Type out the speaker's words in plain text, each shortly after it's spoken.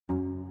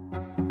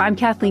I'm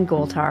Kathleen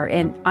Goldhar,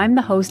 and I'm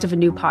the host of a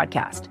new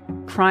podcast,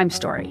 Crime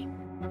Story.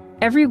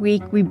 Every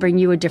week, we bring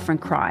you a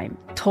different crime,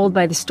 told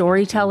by the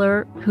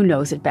storyteller who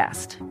knows it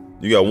best.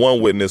 You got one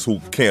witness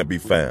who can't be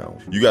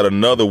found. You got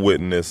another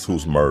witness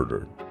who's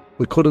murdered.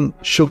 We couldn't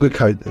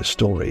sugarcoat this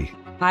story.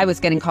 I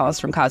was getting calls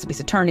from Cosby's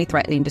attorney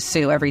threatening to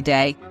sue every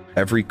day.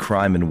 Every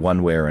crime in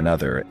one way or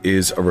another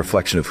is a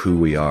reflection of who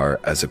we are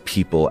as a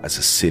people, as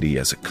a city,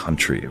 as a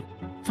country.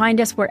 Find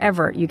us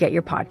wherever you get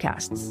your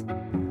podcasts.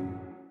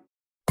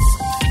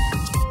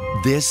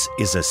 This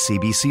is a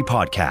CBC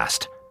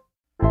podcast.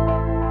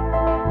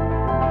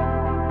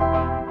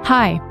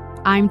 Hi,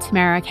 I'm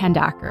Tamara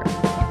Kandaker.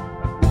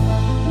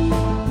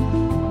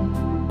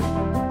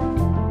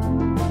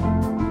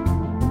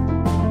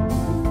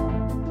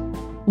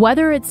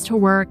 Whether it's to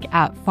work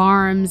at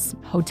farms,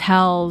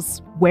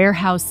 hotels,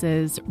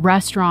 warehouses,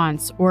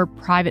 restaurants, or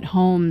private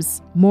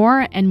homes,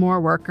 more and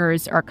more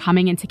workers are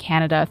coming into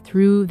Canada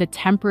through the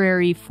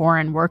Temporary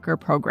Foreign Worker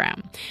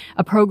Program,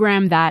 a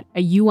program that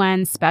a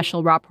UN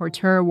Special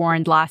Rapporteur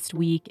warned last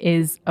week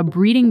is a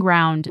breeding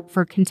ground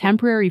for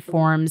contemporary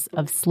forms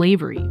of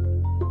slavery.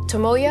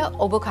 Tomoyo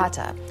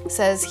Obokata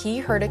says he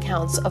heard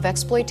accounts of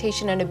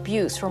exploitation and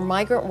abuse from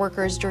migrant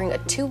workers during a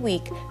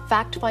 2-week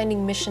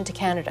fact-finding mission to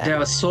Canada. There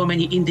are so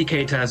many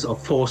indicators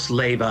of forced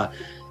labor.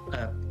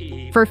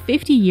 For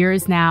 50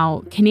 years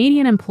now,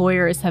 Canadian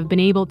employers have been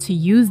able to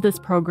use this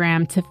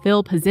program to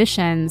fill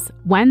positions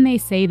when they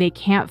say they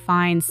can't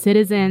find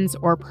citizens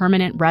or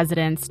permanent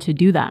residents to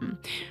do them.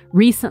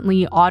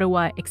 Recently,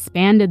 Ottawa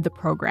expanded the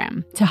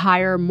program to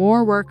hire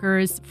more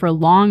workers for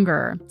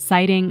longer,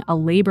 citing a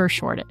labor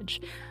shortage.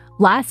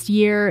 Last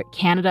year,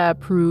 Canada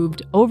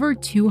approved over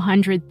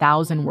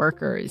 200,000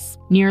 workers,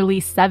 nearly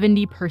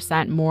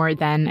 70% more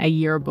than a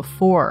year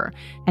before.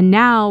 And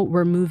now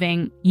we're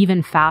moving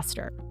even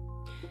faster.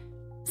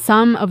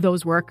 Some of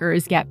those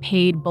workers get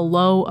paid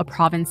below a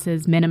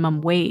province's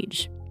minimum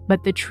wage,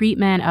 but the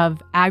treatment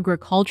of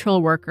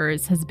agricultural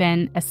workers has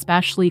been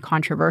especially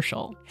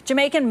controversial.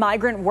 Jamaican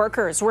migrant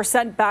workers were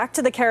sent back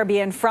to the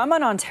Caribbean from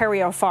an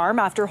Ontario farm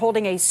after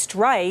holding a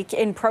strike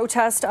in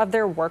protest of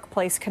their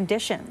workplace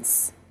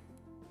conditions.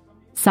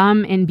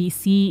 Some in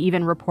BC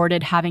even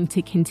reported having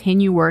to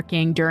continue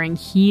working during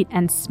heat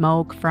and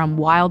smoke from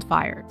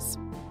wildfires.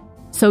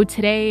 So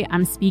today,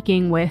 I'm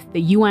speaking with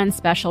the UN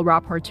Special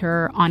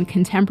Rapporteur on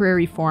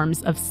contemporary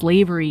forms of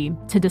slavery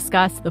to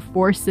discuss the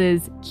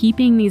forces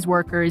keeping these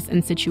workers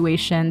in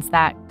situations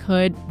that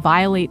could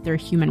violate their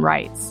human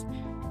rights.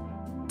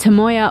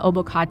 Tomoyo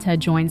Obokata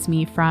joins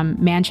me from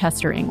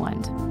Manchester,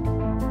 England.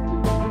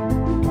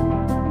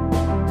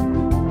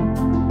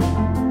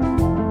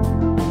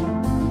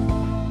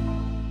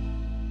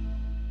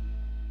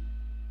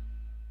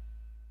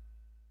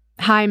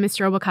 Hi,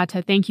 Mr.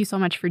 Obokata. Thank you so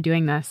much for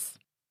doing this.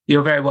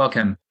 You're very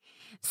welcome.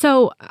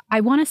 So I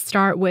want to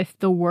start with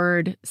the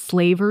word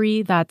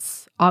slavery.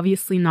 That's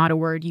obviously not a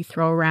word you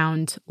throw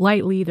around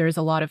lightly. There's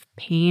a lot of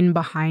pain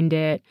behind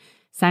it,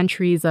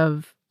 centuries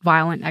of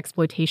violent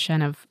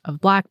exploitation of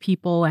Black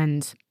people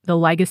and the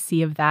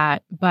legacy of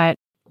that. But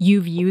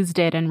you've used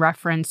it in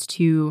reference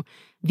to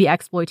the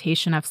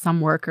exploitation of some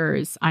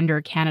workers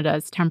under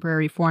Canada's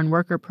Temporary Foreign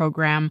Worker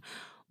Program.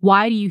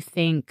 Why do you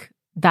think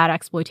that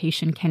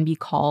exploitation can be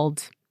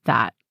called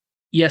that?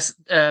 Yes,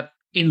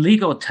 in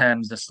legal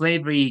terms, the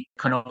slavery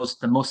connotes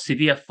the most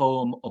severe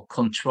form of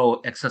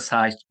control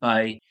exercised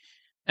by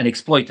an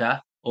exploiter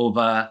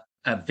over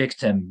a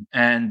victim.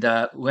 And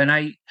when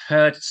I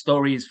heard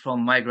stories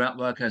from migrant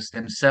workers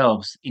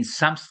themselves, in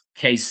some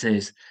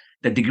cases,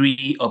 the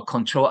degree of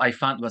control I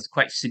found was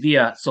quite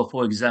severe. So,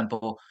 for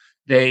example,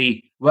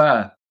 they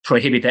were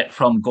prohibited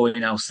from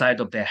going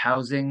outside of their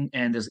housing,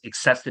 and there's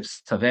excessive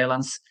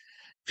surveillance,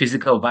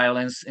 physical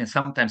violence, and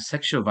sometimes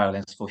sexual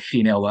violence for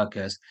female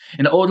workers.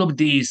 And all of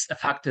these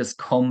factors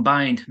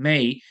combined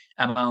may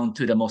amount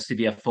to the most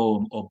severe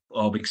form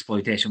of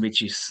exploitation, which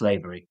is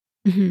slavery.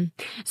 Mm-hmm.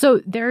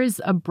 So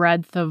there's a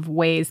breadth of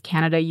ways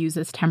Canada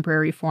uses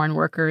temporary foreign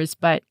workers,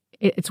 but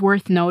it's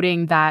worth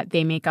noting that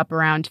they make up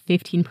around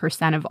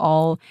 15% of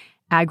all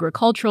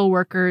agricultural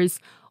workers.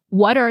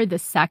 What are the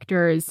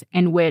sectors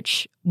in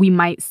which we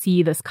might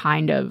see this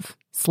kind of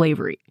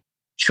slavery?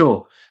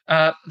 Sure.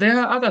 There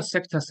are other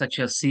sectors such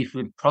as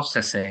seafood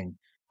processing,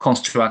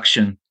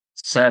 construction,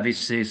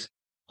 services,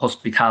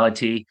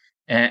 hospitality,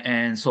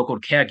 and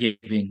so-called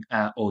caregiving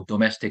or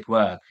domestic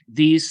work.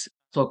 These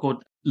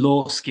so-called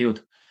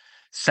low-skilled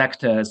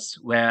sectors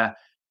where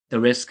the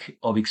risk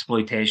of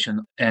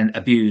exploitation and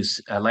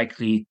abuse are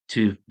likely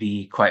to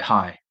be quite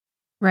high.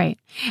 Right.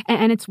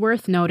 And it's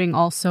worth noting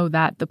also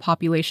that the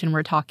population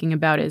we're talking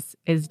about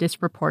is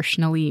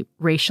disproportionately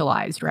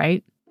racialized,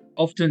 right?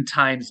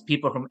 Oftentimes,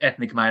 people from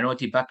ethnic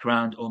minority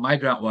background or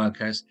migrant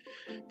workers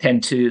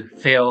tend to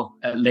feel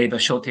a labor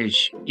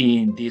shortage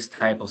in these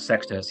type of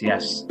sectors,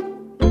 yes.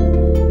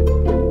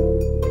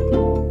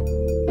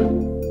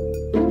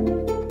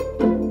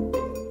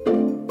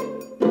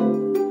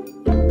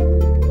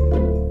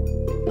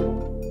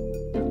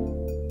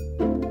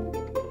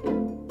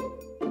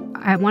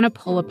 I want want to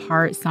pull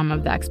apart some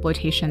of the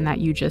exploitation that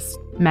you just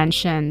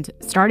mentioned,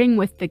 starting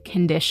with the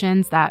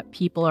conditions that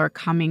people are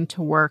coming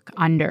to work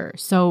under.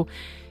 So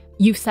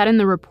you've said in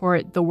the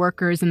report the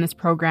workers in this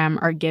program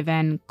are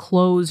given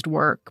closed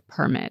work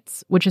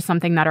permits, which is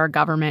something that our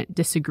government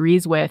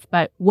disagrees with.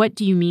 But what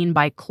do you mean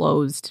by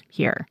closed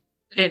here?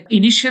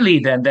 Initially,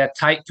 then, they're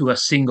tied to a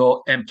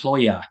single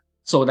employer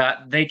so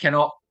that they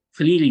cannot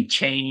freely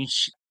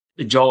change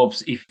the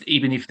jobs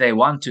even if they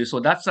want to. So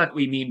that's what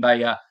we mean by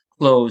a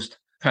closed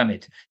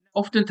permit.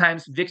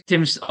 Oftentimes,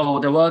 victims or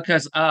the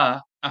workers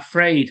are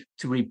afraid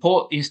to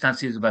report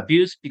instances of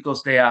abuse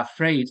because they are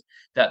afraid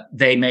that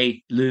they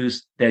may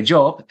lose their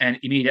job and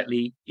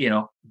immediately,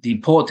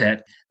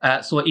 deported.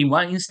 So in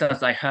one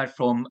instance, I heard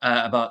from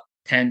about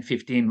 10,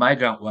 15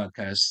 migrant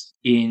workers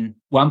in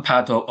one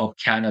part of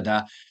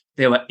Canada.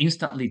 They were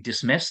instantly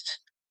dismissed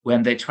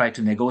when they tried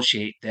to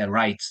negotiate their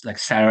rights, like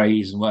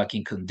salaries and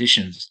working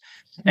conditions.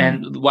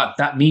 And what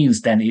that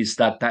means then is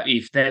that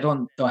if they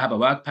don't have a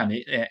work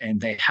permit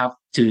and they have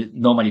to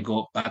normally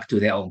go back to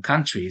their own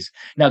countries.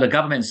 Now, the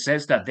government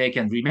says that they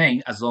can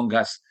remain as long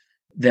as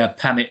their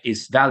permit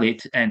is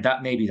valid, and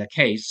that may be the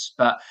case.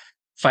 But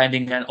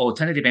finding an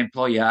alternative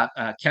employer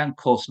can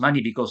cost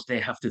money because they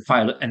have to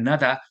file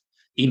another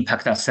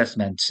impact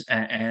assessment,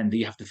 and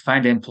you have to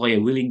find an employer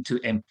willing to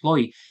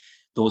employ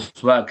those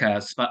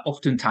workers. But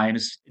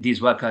oftentimes,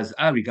 these workers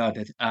are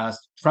regarded as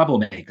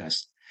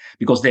troublemakers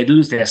because they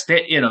lose their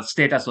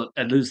status or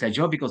lose their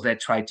job because they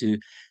try to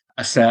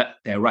assert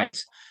their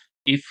rights.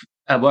 If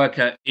a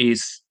worker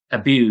is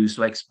abused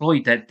or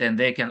exploited, then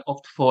they can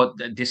opt for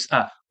this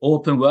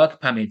open work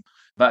permit.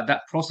 But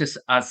that process,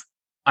 as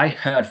I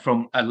heard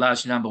from a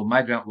large number of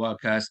migrant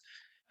workers,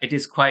 it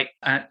is quite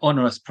an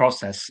onerous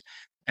process.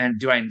 And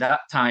during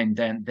that time,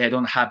 then they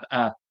don't have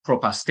a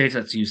proper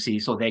status, you see,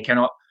 so they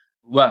cannot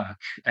work.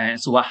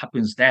 And so what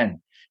happens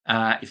then?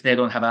 If they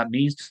don't have a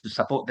means to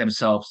support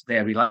themselves,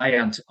 they're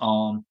reliant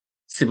on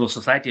civil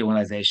society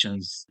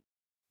organizations.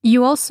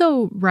 You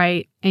also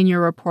write in your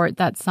report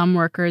that some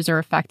workers are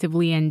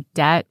effectively in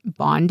debt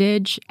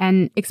bondage.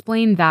 And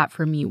explain that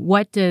for me.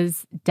 What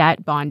does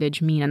debt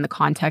bondage mean in the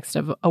context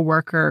of a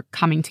worker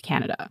coming to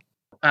Canada?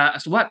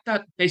 So what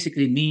that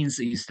basically means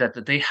is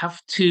that they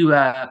have to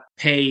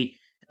pay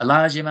a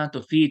large amount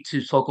of fee to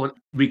so-called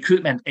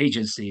recruitment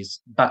agencies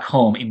back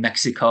home in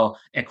Mexico,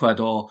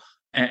 Ecuador,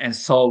 and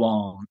so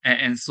on.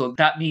 And so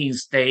that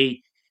means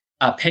they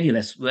are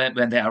penniless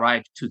when they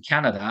arrive to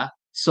Canada.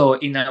 So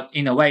in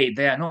a way,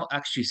 they are not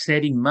actually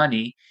saving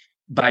money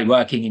by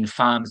working in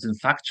farms and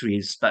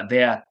factories, but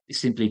they are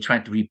simply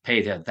trying to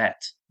repay their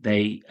debt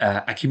they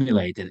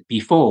accumulated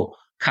before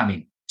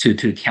coming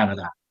to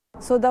Canada.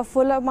 So the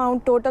full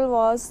amount total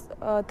was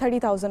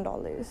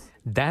 $30,000.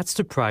 That's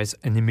the price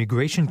an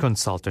immigration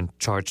consultant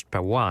charged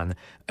Pawan,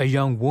 a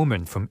young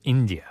woman from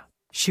India.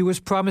 She was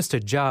promised a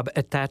job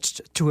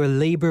attached to a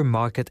labor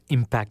market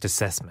impact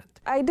assessment.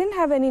 I didn't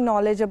have any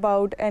knowledge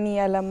about any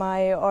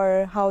LMI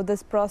or how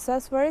this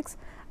process works.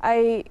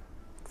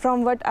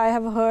 From what I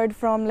have heard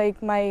from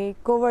my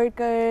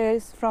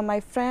coworkers, from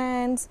my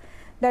friends,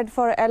 that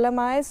for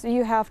LMIs,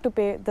 you have to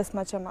pay this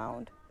much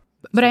amount.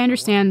 But I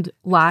understand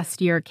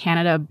last year,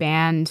 Canada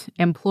banned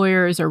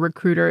employers or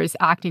recruiters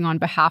acting on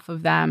behalf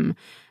of them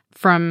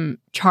from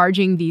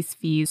charging these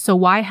fees. So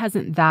why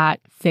hasn't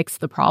that fixed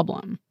the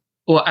problem?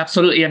 Well,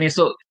 absolutely. I mean,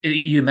 so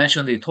you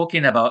mentioned you're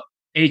talking about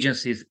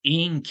agencies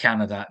in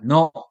Canada,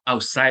 not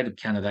outside of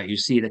Canada. You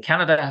see,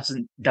 Canada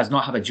does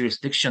not have a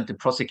jurisdiction to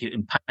prosecute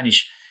and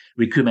punish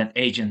recruitment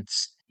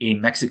agents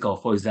in Mexico,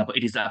 for example.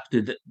 It is up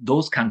to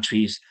those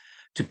countries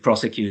to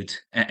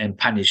prosecute and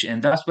punish.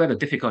 And that's where the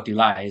difficulty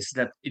lies,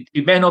 that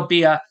it may not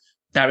be a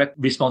direct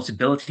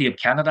responsibility of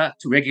Canada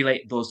to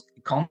regulate those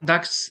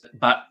conducts,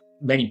 but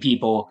many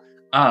people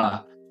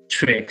are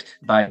tricked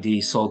by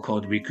the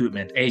so-called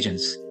recruitment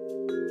agents.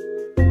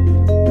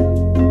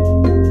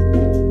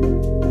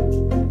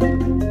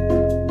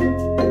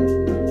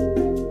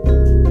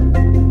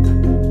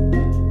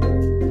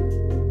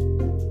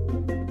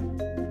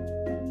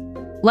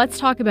 Let's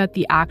talk about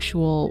the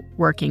actual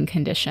working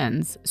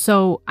conditions.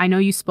 So I know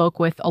you spoke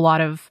with a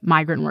lot of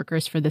migrant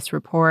workers for this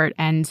report,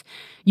 and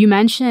you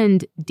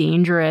mentioned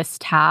dangerous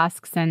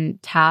tasks and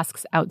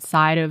tasks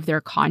outside of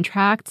their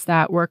contracts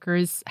that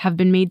workers have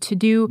been made to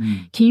do.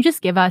 Can you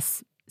just give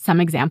us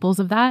some examples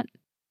of that?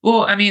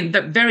 Well, I mean,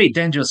 the very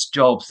dangerous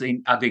jobs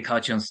in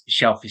agriculture and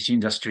shellfish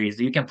industries,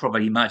 you can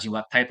probably imagine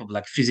what type of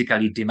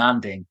physically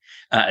demanding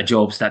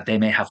jobs that they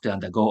may have to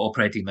undergo: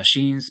 operating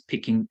machines,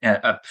 picking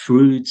up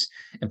fruits,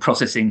 and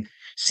processing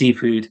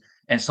seafood,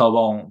 and so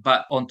on.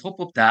 But on top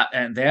of that,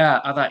 and there are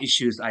other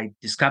issues I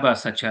discovered,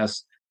 such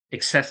as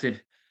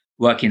excessive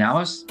working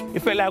hours.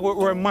 It felt like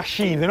we're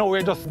machines,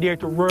 we're just there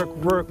to work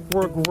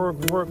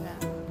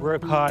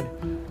hard,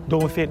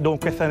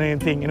 don't question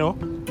anything,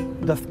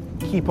 just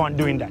keep on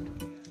doing that.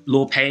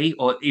 Low pay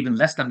or even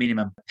less than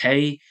minimum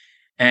pay,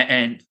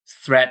 and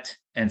threat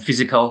and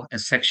physical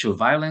and sexual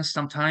violence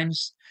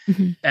sometimes.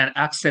 And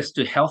access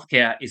to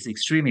healthcare is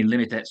extremely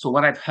limited. So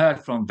what I've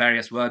heard from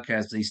various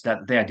workers is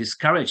that they are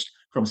discouraged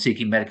from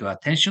seeking medical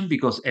attention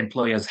because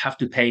employers have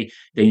to pay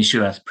the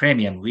insurance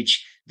premium,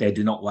 which they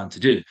do not want to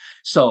do.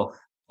 So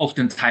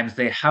oftentimes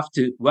they have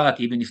to work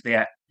even if they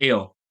are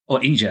ill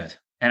or injured.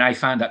 And I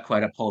find that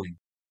quite appalling.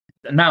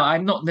 Now,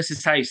 I'm not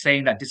necessarily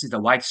saying that this is a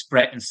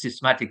widespread and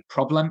systematic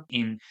problem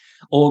in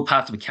all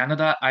parts of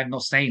Canada. I'm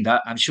not saying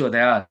that. I'm sure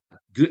there are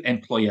good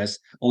employers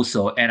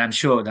also, and I'm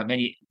sure that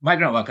many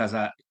migrant workers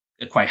are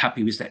quite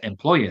happy with their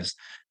employers.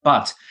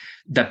 But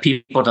the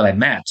people that I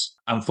met,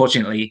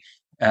 unfortunately,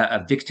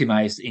 are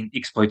victimized in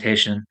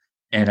exploitation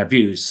and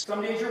abuse.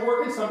 Some days you're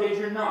working, some days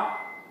you're not.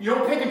 You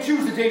don't pick and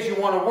choose the days you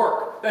want to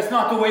work. That's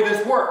not the way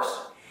this works.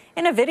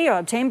 In a video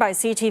obtained by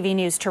CTV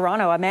News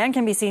Toronto, a man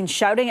can be seen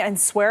shouting and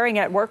swearing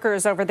at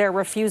workers over their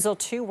refusal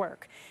to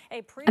work.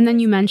 And then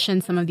you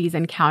mentioned some of these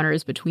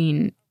encounters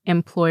between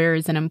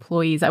employers and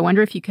employees. I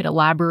wonder if you could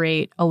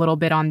elaborate a little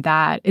bit on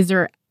that. Is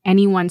there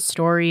any one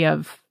story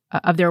of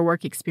their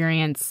work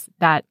experience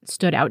that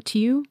stood out to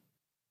you?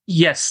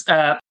 Yes.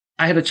 I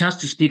had a chance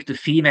to speak to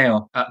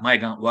female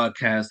migrant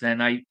workers,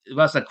 and I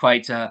was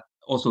quite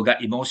also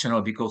got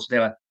emotional because they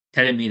were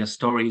telling me the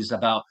stories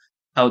about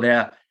how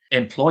their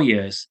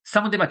employers,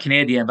 some of them are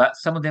Canadian, but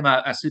some of them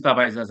are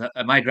supervisors,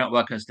 migrant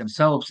workers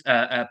themselves,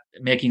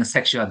 making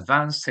sexual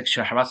advance,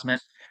 sexual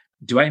harassment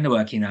during the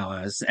working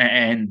hours,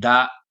 and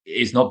that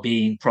is not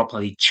being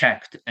properly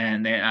checked.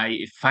 And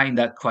I find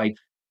that quite,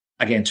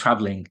 again,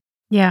 troubling.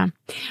 Yeah.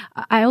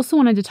 I also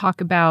wanted to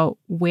talk about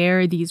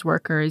where these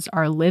workers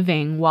are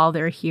living while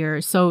they're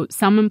here. So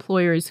some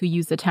employers who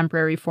use the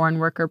temporary foreign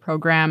worker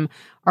program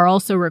are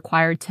also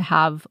required to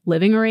have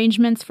living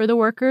arrangements for the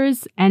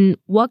workers. And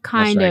what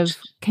kind of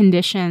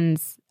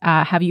conditions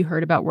have you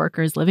heard about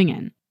workers living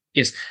in?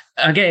 Yes.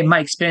 Again, my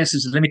experience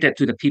is limited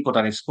to the people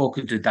that I've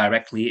spoken to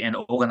directly and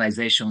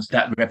organizations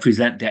that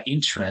represent their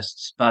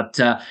interests. But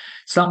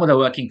some of the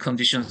working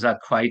conditions are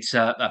quite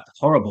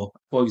horrible.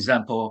 For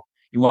example,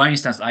 in one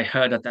instance, I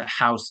heard that the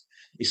house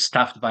is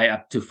staffed by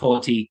up to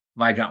 40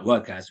 migrant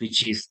workers,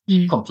 which is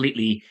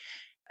completely,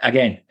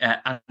 again,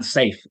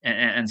 unsafe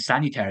and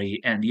sanitary.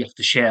 And you have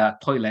to share a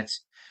toilet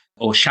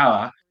or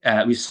shower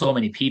with so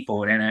many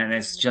people. And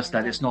it's just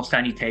that there's no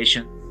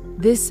sanitation.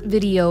 This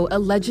video,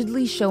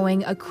 allegedly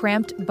showing a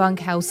cramped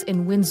bunkhouse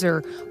in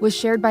Windsor, was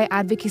shared by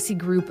advocacy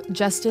group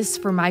Justice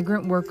for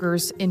Migrant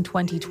Workers in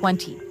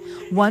 2020.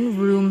 One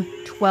room,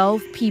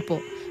 12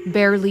 people.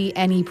 Barely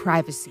any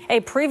privacy. A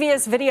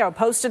previous video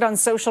posted on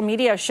social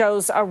media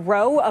shows a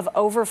row of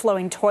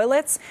overflowing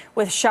toilets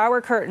with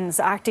shower curtains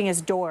acting as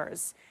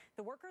doors.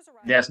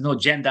 There's no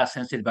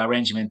gender-sensitive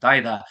arrangement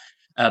either.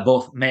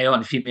 Both male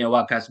and female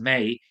workers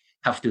may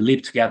have to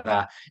live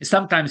together.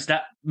 Sometimes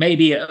that may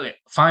be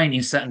fine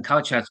in certain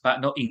cultures,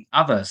 but not in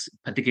others,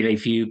 particularly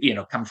if you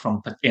come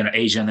from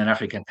Asian and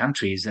African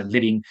countries.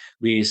 Living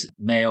with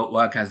male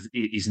workers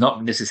is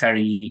not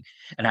necessarily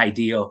an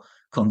ideal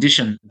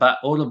condition, but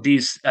all of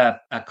these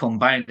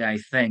combined, I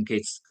think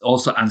it's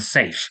also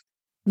unsafe.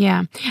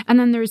 Yeah.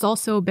 And then there's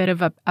also a bit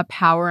of a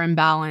power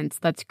imbalance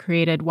that's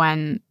created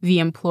when the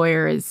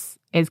employer is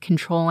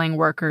controlling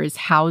workers'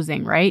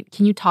 housing, right?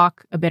 Can you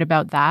talk a bit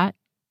about that?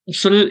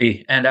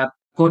 Absolutely. And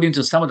according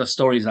to some of the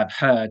stories I've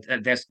heard,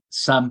 there's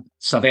some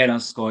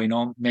surveillance going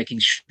on, making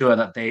sure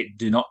that they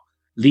do not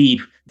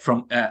leave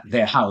from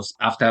their house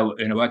after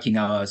working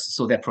hours.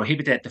 So they're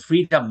prohibited. The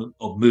freedom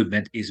of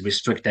movement is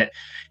restricted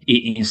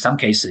in some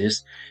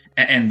cases.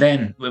 And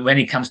then when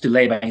it comes to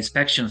labor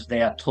inspections,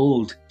 they are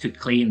told to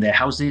clean their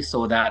houses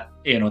so that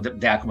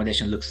their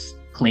accommodation looks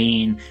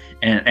clean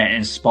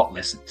and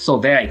spotless. So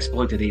they're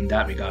exploited in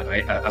that regard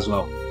as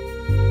well.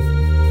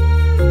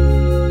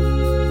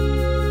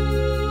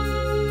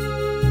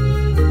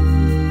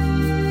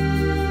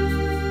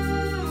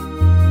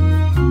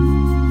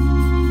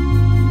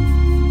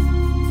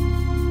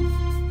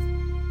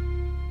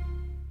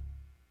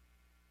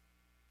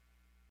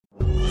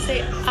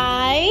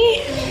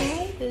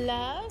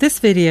 This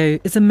video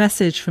is a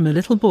message from a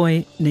little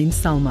boy named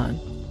Salman.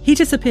 He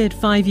disappeared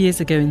 5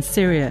 years ago in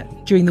Syria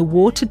during the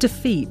war to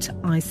defeat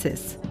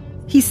ISIS.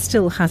 He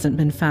still hasn't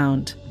been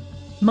found.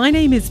 My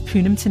name is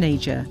Poonam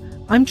Taneja.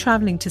 I'm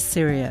travelling to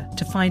Syria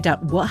to find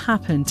out what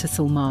happened to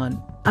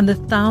Salman and the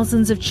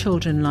thousands of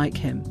children like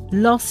him,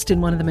 lost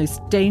in one of the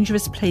most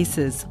dangerous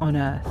places on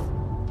earth.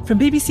 From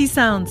BBC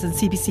Sounds and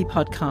CBC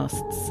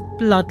Podcasts,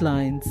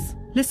 Bloodlines.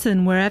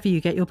 Listen wherever you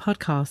get your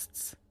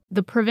podcasts.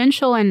 The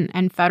provincial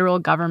and federal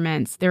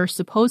governments, they're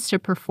supposed to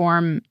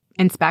perform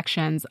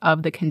inspections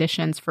of the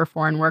conditions for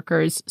foreign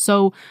workers.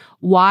 So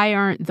why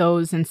aren't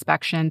those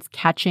inspections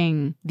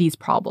catching these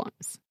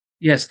problems?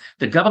 Yes,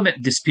 the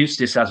government disputes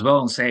this as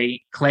well and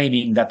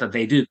claiming that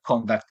they do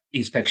conduct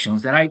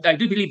inspections. And I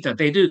do believe that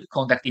they do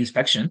conduct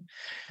inspection.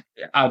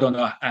 I don't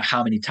know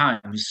how many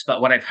times,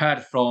 but what I've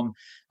heard from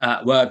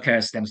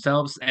workers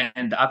themselves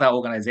and other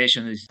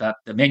organizations is that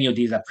many of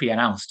these are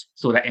pre-announced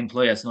so that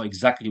employers know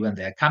exactly when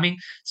they're coming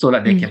so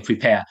that they can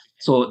prepare.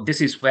 So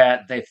this is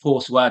where they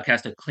force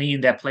workers to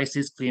clean their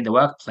places, clean the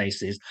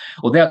workplaces,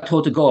 or they're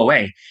told to go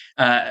away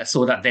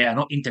so that they are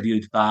not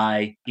interviewed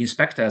by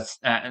inspectors.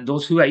 And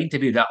those who are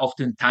interviewed are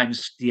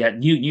oftentimes the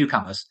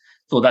newcomers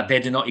so that they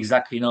do not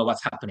exactly know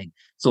what's happening.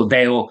 So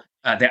their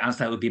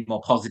answer will be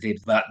more positive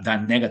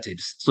than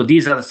negatives. So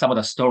these are some of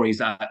the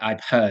stories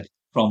I've heard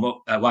from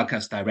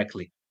workers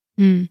directly.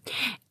 Mm.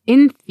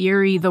 In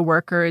theory, the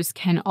workers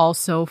can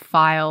also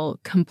file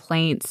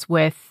complaints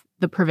with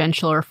the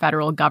provincial or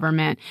federal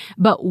government,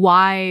 but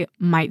why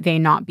might they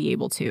not be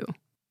able to?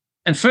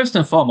 And first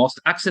and foremost,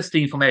 access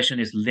to information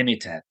is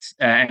limited.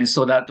 And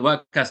so that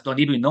workers don't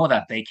even know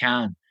that they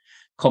can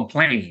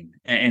complain.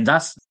 And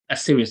that's a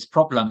serious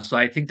problem. So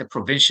I think the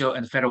provincial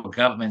and federal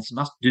governments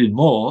must do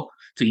more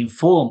to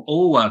inform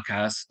all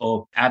workers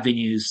of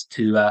avenues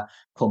to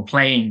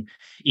complain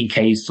in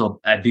case of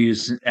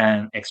abuse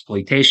and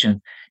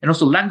exploitation. And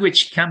also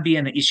language can be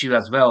an issue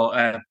as well.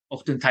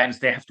 Oftentimes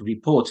they have to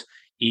report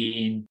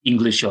in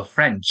English or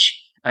French.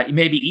 It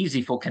may be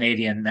easy for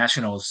Canadian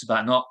nationals,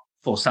 but not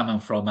for someone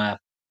from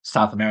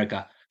South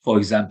America, for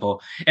example.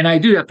 And I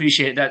do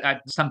appreciate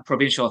that some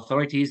provincial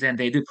authorities, and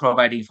they do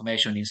provide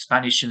information in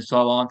Spanish and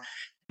so on.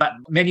 But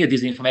many of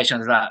these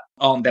information are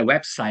on their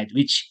website,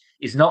 which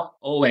is not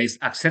always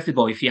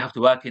accessible if you have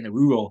to work in the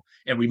rural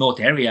and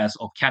remote areas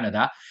of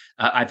Canada.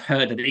 I've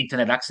heard that the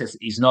internet access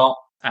is not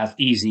as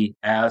easy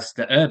as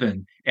the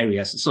urban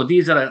areas. So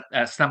these are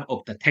some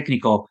of the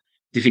technical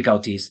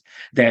difficulties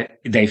that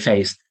they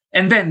face.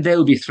 And then they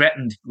will be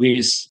threatened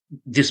with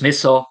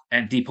dismissal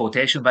and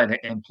deportation by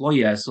the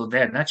employer. So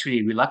they're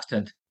naturally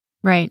reluctant.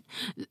 Right.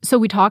 So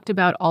we talked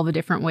about all the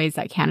different ways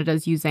that Canada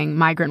is using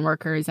migrant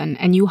workers,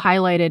 and you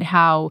highlighted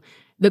how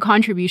the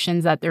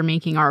contributions that they're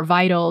making are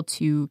vital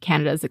to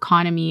Canada's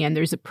economy, and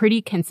there's a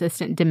pretty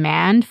consistent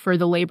demand for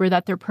the labor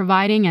that they're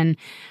providing. And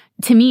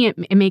to me,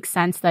 it makes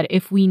sense that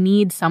if we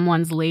need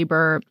someone's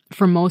labor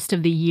for most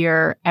of the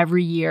year,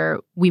 every year,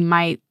 we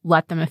might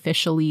let them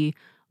officially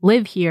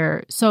live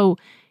here. So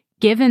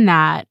given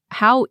that,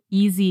 how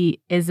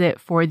easy is it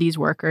for these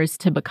workers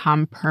to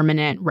become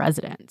permanent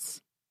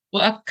residents?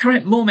 Well, at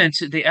current moment,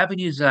 the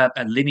avenues are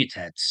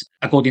limited,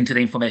 according to the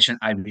information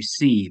I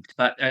received.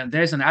 But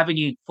there's an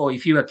avenue for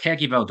if you're a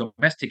caregiver of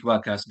domestic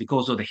workers,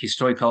 because of the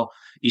historical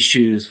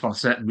issues from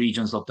certain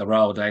regions of the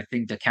world. I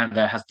think that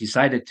Canada has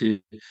decided to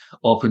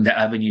open the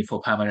avenue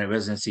for permanent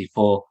residency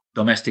for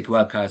domestic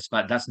workers,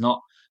 but that's not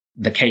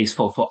the case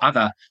for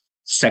other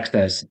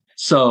sectors.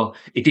 So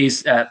it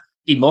is,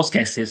 in most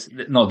cases,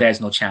 no, there's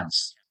no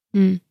chance.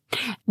 Mm.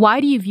 Why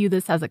do you view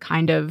this as a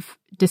kind of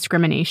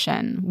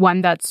discrimination,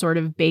 one that's sort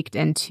of baked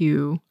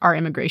into our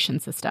immigration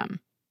system?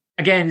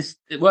 Again,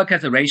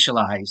 workers are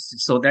racialized.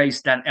 So there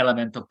is that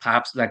element of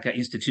perhaps like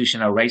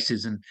institutional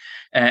racism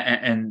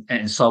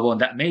and so on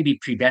that may be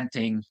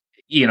preventing,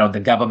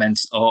 the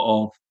governments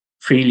or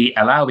freely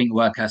allowing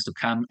workers to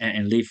come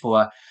and live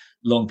for a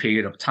long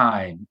period of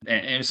time.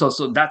 And so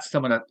that's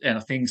some of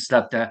the things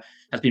that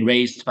has been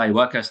raised by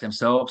workers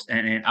themselves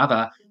and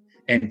other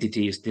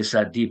entities, this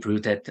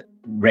deep-rooted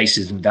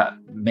racism that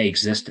may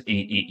exist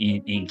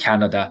in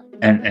Canada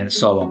and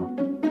so on.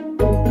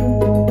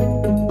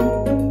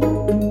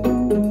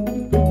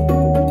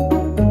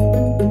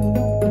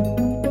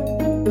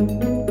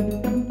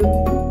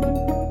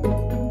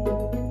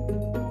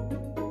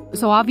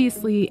 So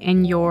obviously,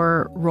 in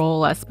your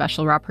role as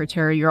Special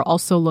Rapporteur, you're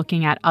also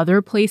looking at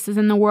other places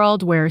in the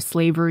world where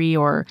slavery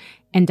or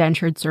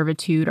indentured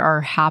servitude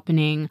are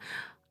happening.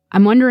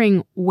 I'm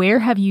wondering, where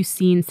have you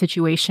seen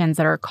situations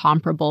that are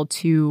comparable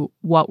to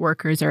what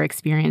workers are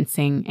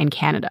experiencing in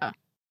Canada?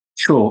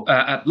 Sure.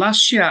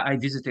 Last year, I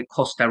visited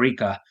Costa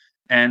Rica,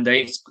 and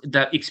the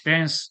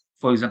experience,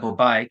 for example,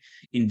 by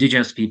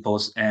indigenous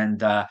peoples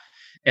and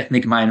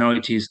ethnic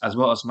minorities, as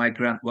well as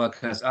migrant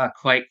workers, are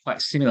quite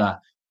similar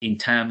in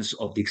terms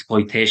of the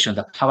exploitation,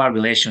 the power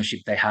relationship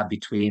they have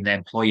between the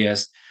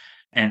employers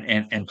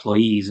and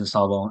employees and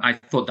so on. I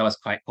thought that was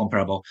quite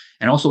comparable.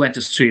 And also went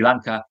to Sri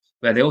Lanka,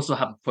 where they also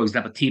have, for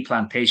example, tea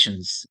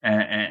plantations,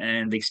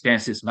 and the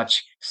experience is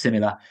much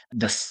similar.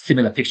 The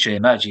similar picture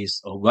emerges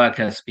of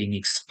workers being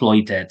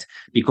exploited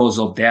because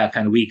of their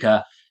kind of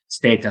weaker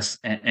status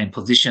and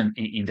position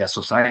in their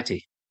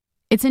society.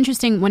 It's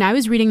interesting. When I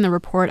was reading the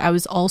report, I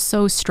was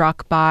also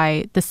struck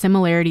by the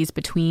similarities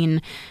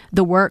between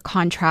the work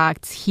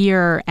contracts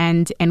here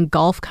and in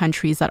Gulf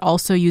countries that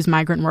also use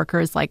migrant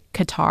workers, like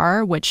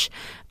Qatar, which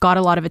got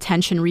a lot of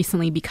attention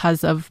recently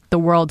because of the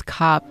World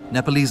Cup.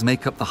 Nepalese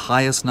make up the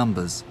highest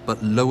numbers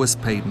but lowest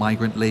paid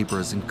migrant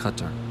laborers in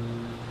Qatar.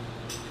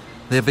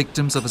 They are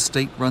victims of a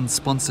state-run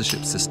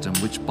sponsorship system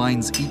which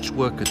binds each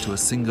worker to a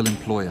single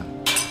employer.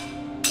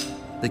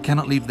 They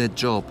cannot leave their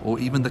job or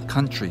even the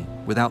country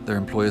without their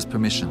employer's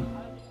permission.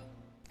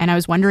 And I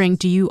was wondering,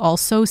 do you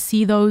also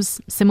see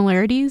those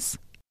similarities?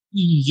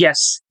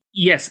 Yes,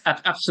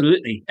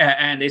 absolutely.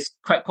 And it's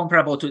quite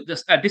comparable to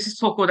this. This is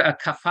so-called a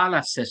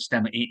kafala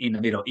system in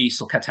the Middle East.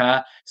 So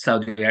Qatar,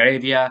 Saudi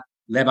Arabia,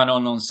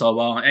 Lebanon, and so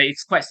on.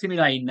 It's quite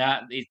similar in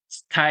that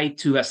it's tied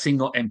to a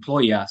single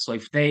employer. So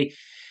if they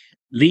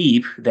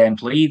leave the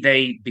employee,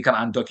 they become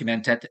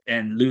undocumented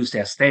and lose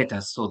their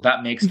status. So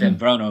that makes them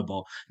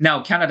vulnerable.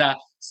 Now, Canada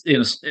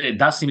it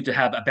does seem to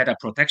have a better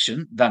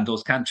protection than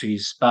those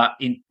countries, but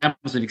in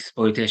terms of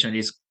exploitation,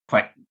 it's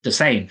quite the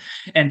same.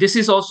 And this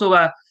is also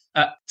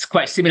it's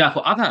quite similar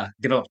for other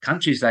developed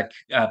countries like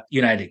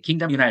United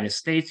Kingdom, United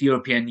States,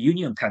 European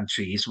Union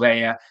countries,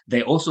 where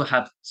they also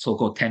have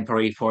so-called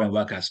temporary foreign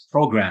workers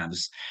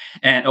programs.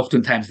 And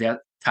oftentimes they are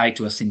tied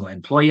to a single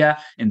employer,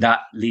 and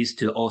that leads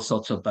to all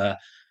sorts of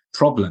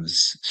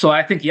problems. So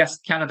I think, yes,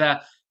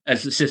 Canada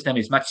as a system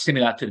is much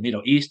similar to the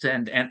Middle East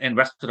and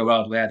rest of the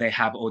world, where they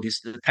have all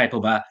these type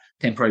of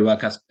temporary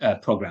workers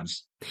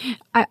programs.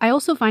 I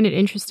also find it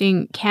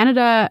interesting.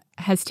 Canada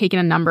has taken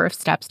a number of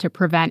steps to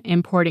prevent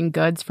importing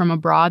goods from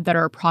abroad that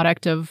are a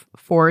product of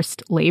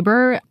forced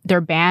labor.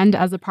 They're banned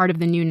as a part of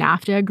the new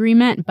NAFTA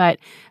agreement. But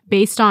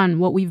based on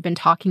what we've been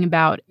talking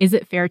about, is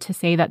it fair to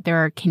say that there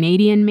are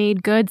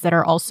Canadian-made goods that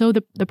are also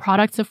the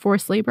products of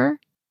forced labor?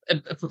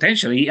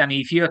 Potentially. I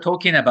mean, if you're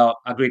talking about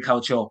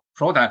agricultural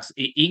products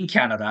in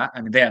Canada,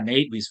 I mean, they are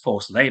made with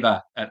forced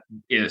labor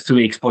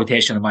through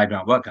exploitation of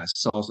migrant workers.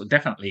 So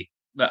definitely,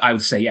 I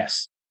would say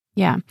yes.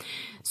 Yeah.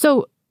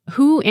 So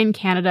who in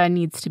Canada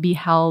needs to be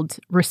held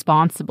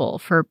responsible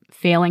for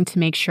failing to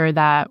make sure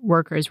that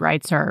workers'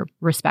 rights are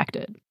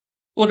respected?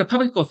 Well, the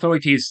public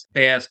authorities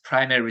bears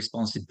primary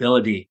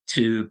responsibility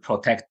to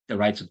protect the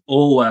rights of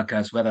all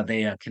workers, whether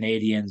they are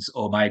Canadians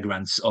or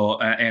migrants, or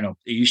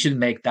you shouldn't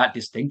make that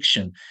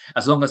distinction.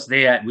 As long as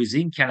they are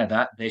within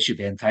Canada, they should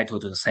be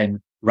entitled to the same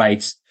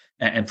rights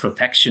and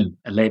protection,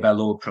 labor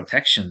law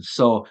protection.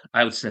 So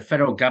I would say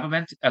federal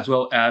government as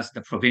well as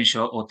the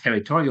provincial or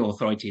territorial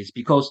authorities,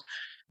 because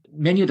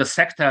many of the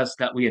sectors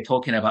that we are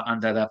talking about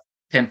under the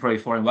temporary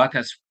foreign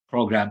workers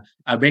program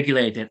are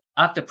regulated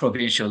at the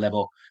provincial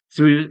level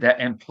through the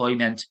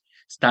employment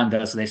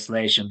standards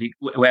legislation,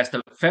 whereas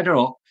the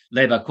federal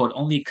labor code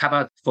only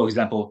covers, for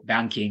example,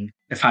 banking,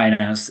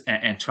 finance,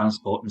 and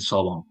transport, and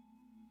so on.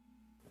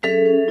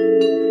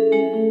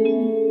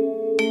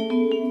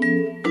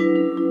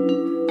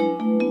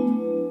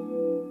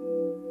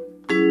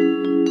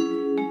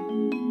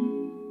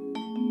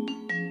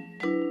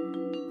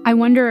 I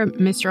wonder,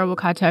 Mr.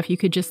 Obokata, if you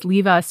could just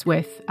leave us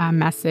with a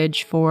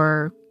message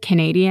for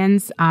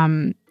Canadians.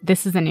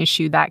 This is an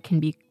issue that can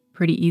be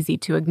pretty easy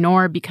to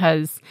ignore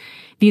because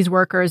these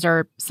workers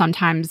are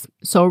sometimes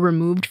so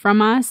removed from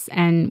us,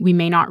 and we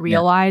may not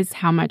realize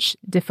how much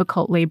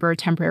difficult labor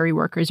temporary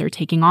workers are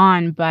taking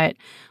on, but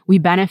we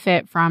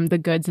benefit from the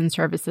goods and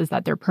services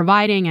that they're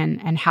providing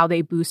and how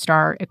they boost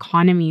our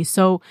economy.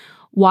 So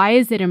why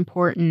is it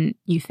important,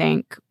 you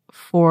think,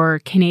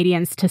 for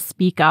Canadians to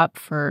speak up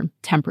for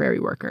temporary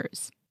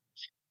workers?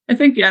 I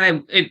think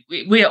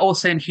we are all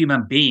same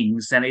human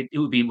beings, and it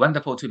would be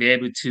wonderful to be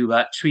able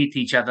to treat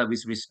each other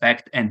with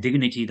respect and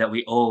dignity that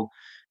we all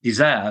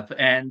deserve.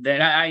 And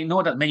I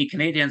know that many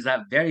Canadians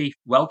are very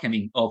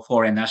welcoming of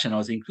foreign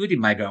nationals,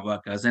 including migrant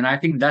workers. And I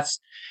think that's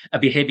a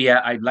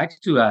behavior I'd like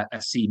to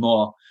see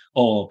more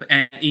of.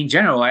 And in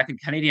general, I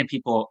think Canadian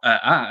people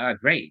are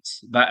great,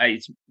 but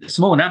it's a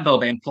small number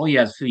of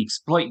employers who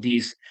exploit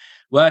these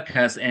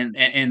workers, and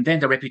then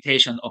the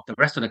reputation of the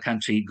rest of the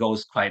country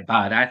goes quite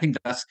bad. I think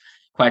that's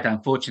quite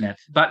unfortunate.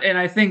 And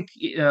I think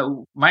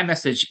my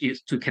message is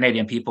to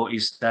Canadian people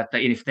is that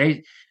if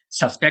they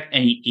suspect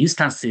any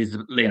instances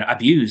of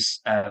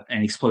abuse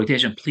and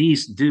exploitation,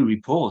 please do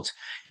report,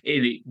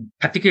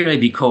 particularly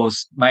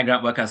because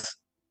migrant workers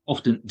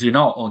often do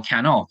not or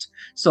cannot.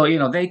 So,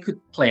 they could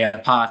play a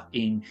part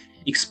in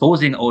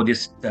exposing all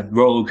these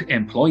rogue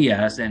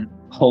employers and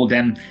hold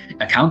them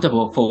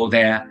accountable for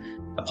their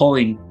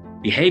appalling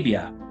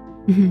behavior.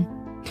 Mm-hmm.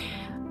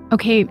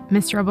 Okay,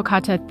 Mr.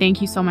 Obokata,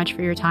 thank you so much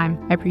for your time.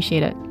 I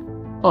appreciate it.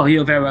 Oh,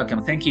 you're very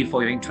welcome. Thank you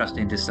for your interest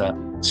in this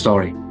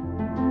story.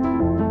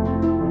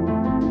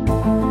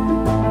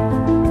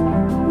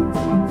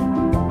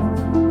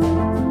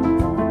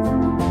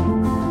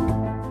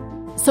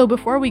 So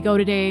before we go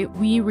today,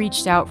 we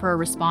reached out for a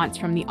response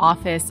from the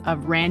office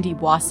of Randy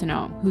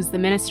Boissonnault, who's the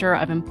Minister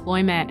of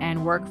Employment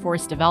and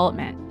Workforce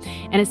Development.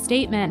 In a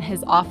statement,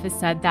 his office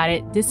said that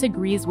it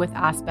disagrees with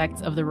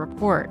aspects of the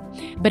report,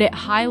 but it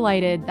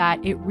highlighted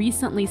that it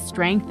recently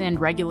strengthened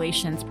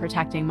regulations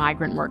protecting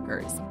migrant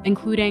workers,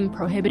 including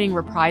prohibiting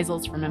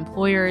reprisals from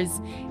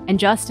employers, and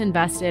just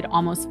invested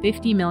almost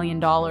 $50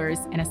 million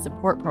in a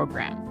support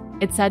program.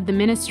 It said the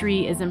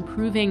ministry is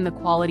improving the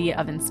quality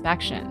of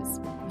inspections.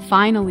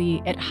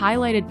 Finally, it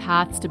highlighted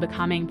paths to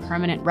becoming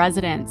permanent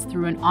residents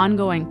through an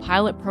ongoing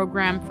pilot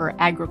program for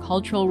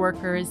agricultural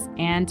workers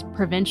and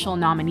provincial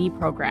nominee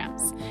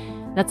programs.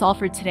 That's all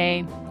for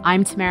today.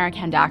 I'm Tamara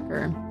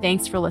Kandaker.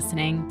 Thanks for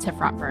listening to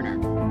Front Burner.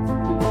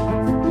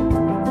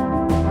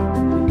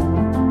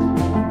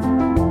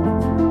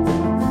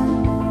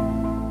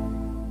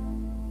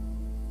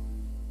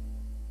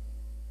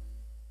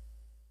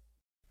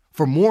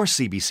 For more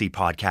CBC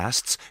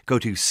podcasts, go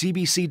to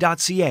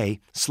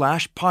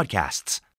cbc.ca/podcasts.